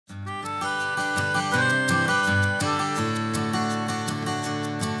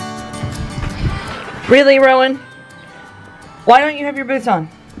Really, Rowan? Why don't you have your boots on?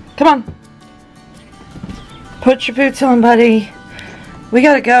 Come on. Put your boots on, buddy. We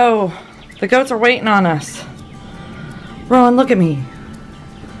gotta go. The goats are waiting on us. Rowan, look at me.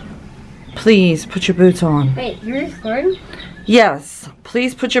 Please, put your boots on. Wait, you're recording? Yes.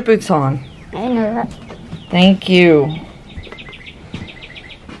 Please put your boots on. I didn't know that. Thank you.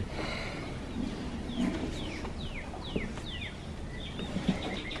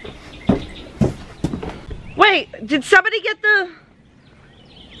 Wait, did somebody get the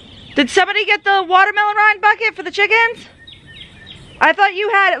watermelon rind bucket for the chickens? I thought you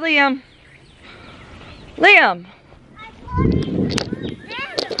had it, Liam. Liam,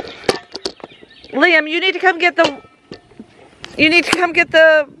 you need to come get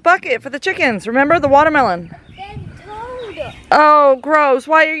the bucket for the chickens. Remember the watermelon? Oh, gross.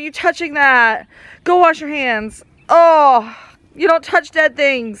 Why are you touching that? Go wash your hands. Oh, you don't touch dead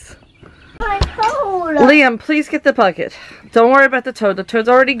things. Liam, please get the bucket. Don't worry about the toad. The toad's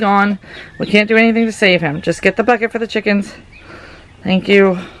already gone. We can't do anything to save him. Just get the bucket for the chickens. Thank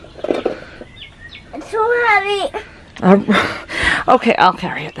you. It's so heavy. Okay, I'll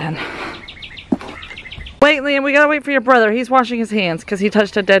carry it then. Wait, Liam, we gotta wait for your brother. He's washing his hands because he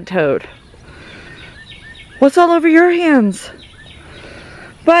touched a dead toad. What's all over your hands?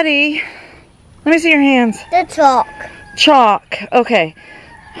 Buddy, let me see your hands. The chalk. Chalk, okay.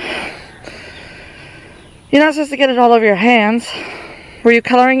 You're not supposed to get it all over your hands. Were you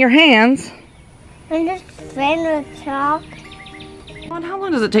coloring your hands? I'm just playing with chalk. How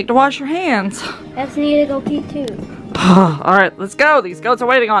long does it take to wash your hands? Let's need to go pee too. Alright, let's go. These goats are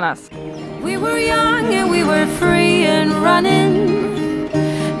waiting on us. We were young and we were free and running,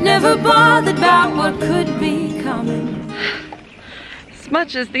 never bothered about what could be coming. As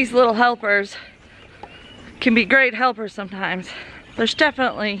much as these little helpers can be great helpers sometimes, there's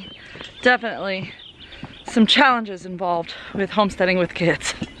definitely some challenges involved with homesteading with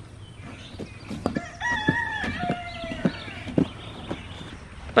kids.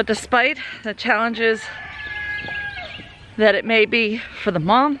 But despite the challenges that it may be for the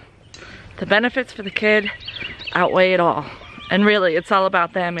mom, the benefits for the kid outweigh it all. And really, it's all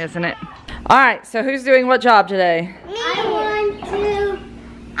about them, isn't it? All right, so who's doing what job today? Me.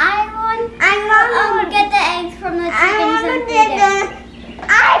 I want to get the eggs from the chickens.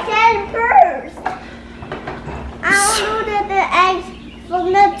 I said first. I want to get the eggs from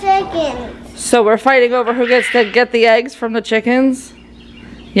the chickens. So we're fighting over who gets to get the eggs from the chickens?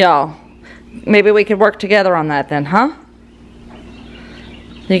 Y'all, maybe we could work together on that then, huh?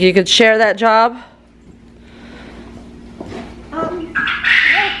 Think you could share that job?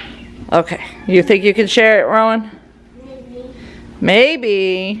 Yeah. Okay, you think you can share it, Rowan? Maybe.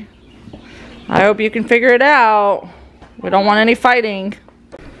 Maybe. I hope you can figure it out. We don't want any fighting.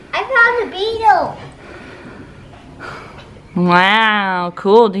 I found a beetle. Wow,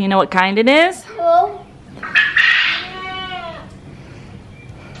 cool. Do you know what kind it is? Cool.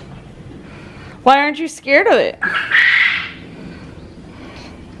 Why aren't you scared of it?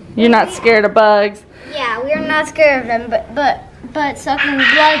 You're not scared of bugs? Yeah, we are not scared of them, but sucking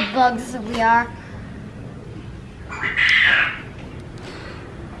blood bugs we are.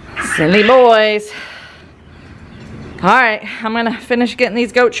 Silly boys. Alright, I'm gonna finish getting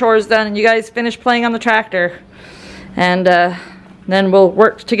these goat chores done and you guys finish playing on the tractor. And then we'll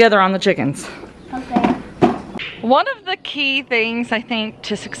work together on the chickens. Okay. One of the key things I think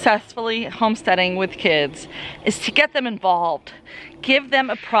to successfully homesteading with kids is to get them involved. Give them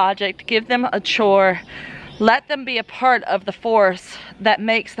a project, give them a chore, let them be a part of the force that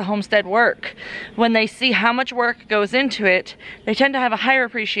makes the homestead work. When they see how much work goes into it, they tend to have a higher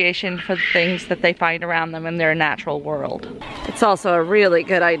appreciation for the things that they find around them in their natural world. It's also a really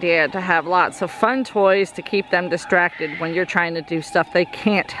good idea to have lots of fun toys to keep them distracted when you're trying to do stuff they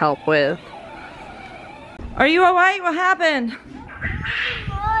can't help with. Are you alright? What happened?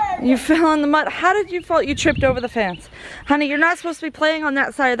 You fell in the mud. How did you fall? You tripped over the fence. Honey, you're not supposed to be playing on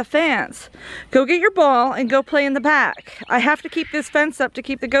that side of the fence. Go get your ball and go play in the back. I have to keep this fence up to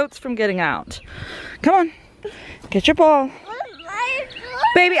keep the goats from getting out. Come on. Get your ball.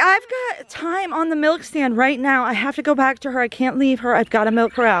 Baby, I've got time on the milk stand right now. I have to go back to her. I can't leave her. I've got to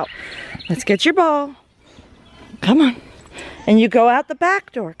milk her out. Let's get your ball. Come on. And you go out the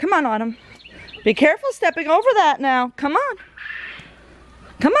back door. Come on, Autumn. Be careful stepping over that now. Come on.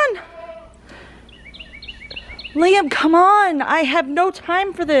 Come on. Liam, come on. I have no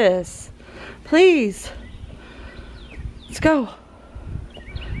time for this. Please. Let's go.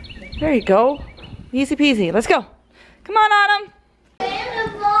 There you go. Easy peasy. Let's go. Come on, Autumn.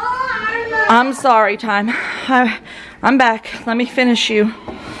 I'm sorry, Time. I'm back. Let me finish you.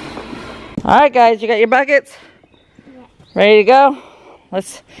 All Alright guys, you got your buckets? Yeah. Ready to go?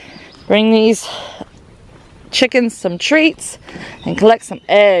 Let's bring these chickens some treats and collect some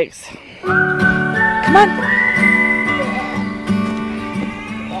eggs. Come on.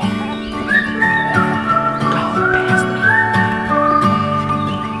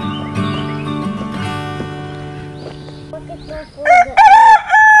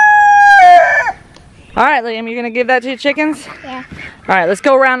 Alright Liam, you're gonna give that to your chickens? Yeah. Alright, let's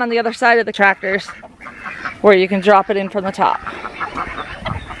go around on the other side of the tractors where you can drop it in from the top.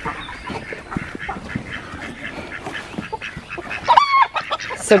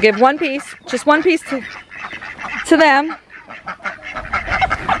 So give one piece, just one piece to them.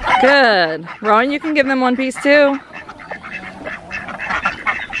 Good. Rowan, you can give them one piece too.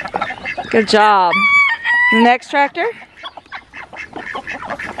 Good job. The next tractor.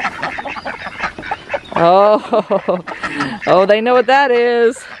 Oh, they know what that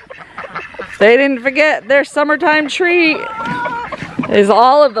is. They didn't forget their summertime treat is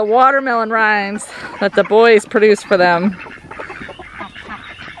all of the watermelon rinds that the boys produced for them.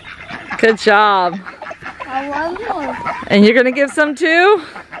 Good job. I want more. And you're gonna give some too?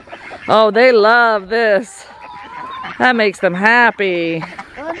 Oh, they love this. That makes them happy.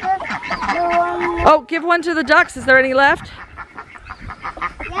 Oh, give one to the ducks. Is there any left?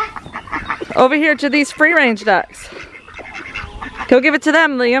 Yeah. Over here to these free-range ducks. Go give it to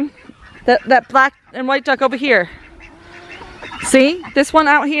them, Liam. That black and white duck over here. See? This one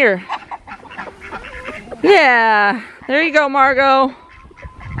out here. Yeah. There you go, Margot.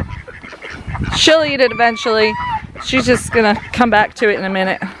 She'll eat it eventually. She's just gonna come back to it in a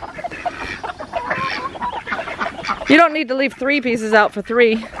minute. You don't need to leave 3 pieces out for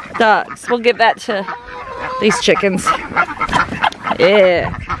 3 ducks. We'll give that to these chickens.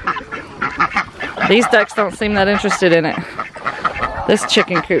 Yeah. These ducks don't seem that interested in it. This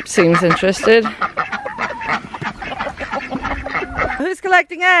chicken coop seems interested. Who's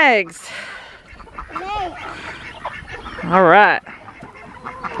collecting eggs? Me. All right.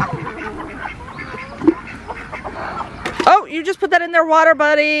 Oh, you just put that in their water,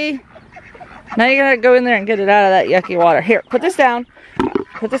 buddy. Now you gotta go in there and get it out of that yucky water. Here, put this down.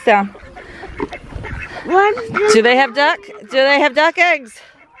 Put this down. Do they have duck? Do they have duck eggs?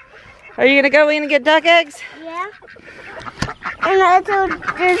 Are you gonna go in and get duck eggs? Yeah. And I told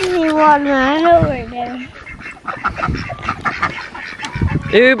Disney watermelon over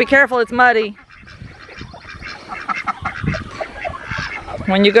there. Ooh, be careful, it's muddy.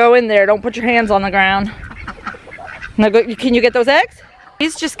 When you go in there, don't put your hands on the ground. Now go, can you get those eggs?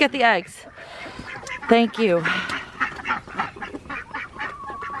 Please just get the eggs. Thank you.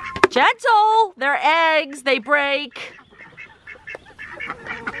 Gentle! They're eggs, they break.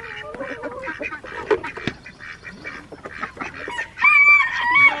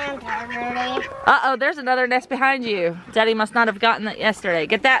 Uh-oh, there's another nest behind you. Daddy must not have gotten it yesterday.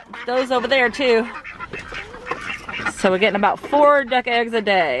 Get those over there too. So we're getting about 4 duck eggs a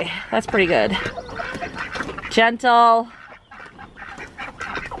day. That's pretty good. Gentle.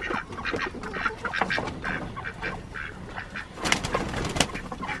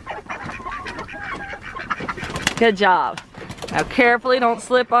 Good job. Now carefully, don't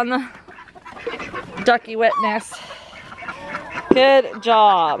slip on the ducky wetness. Good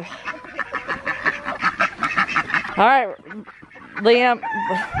job. All right, Liam.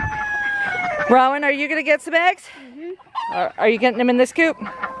 Rowan, are you gonna get some eggs? Mm-hmm. Are you getting them in this coop?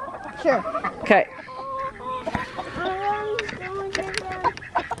 Sure. Okay.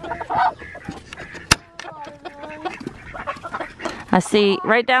 I see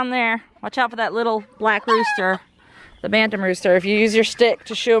right down there. Watch out for that little black rooster, the bantam rooster. If you use your stick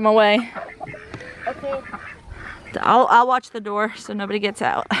to shoo him away. Okay. I'll watch the door so nobody gets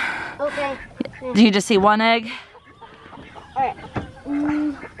out. Okay. Do you just see 1 egg? Alright.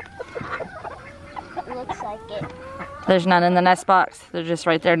 It looks like it. There's none in the nest box. They're just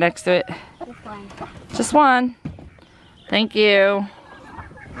right there next to it. Just 1. Just 1. Thank you.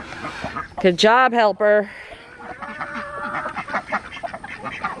 Good job, helper.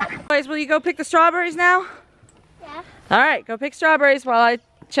 Boys, will you go pick the strawberries now? Yeah. Alright, go pick strawberries while I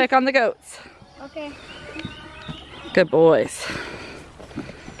check on the goats. Okay. Good boys.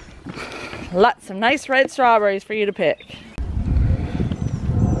 Lots of nice red strawberries for you to pick.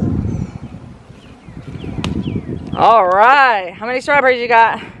 Alright, how many strawberries you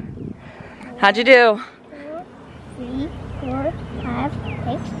got? How'd you do? 2, 3, 4, 5,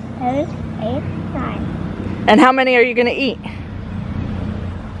 6, 7, 8, 9. And how many are you gonna eat?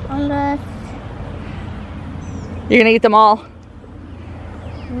 On the You're gonna eat them all?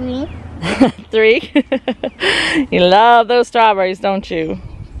 3. 3? You love those strawberries, don't you?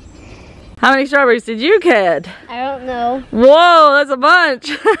 How many strawberries did you get? I don't know. Whoa, that's a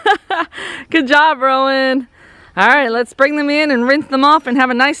bunch. Good job, Rowan. All right, let's bring them in and rinse them off and have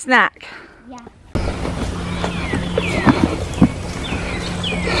a nice snack. Yeah.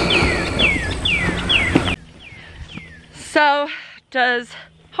 So, does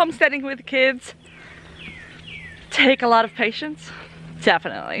homesteading with kids take a lot of patience?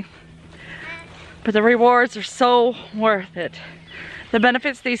 Definitely. But the rewards are so worth it. The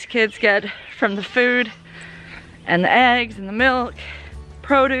benefits these kids get from the food and the eggs and the milk,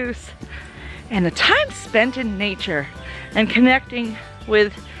 produce, and the time spent in nature and connecting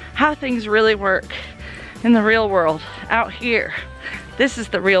with how things really work in the real world out here. This is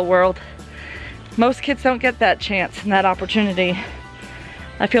the real world. Most kids don't get that chance and that opportunity.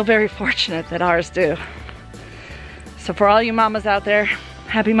 I feel very fortunate that ours do. So for all you mamas out there,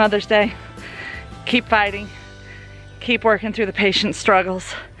 happy Mother's Day. Keep fighting. Keep working through the patient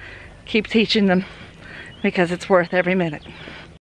struggles. Keep teaching them because it's worth every minute.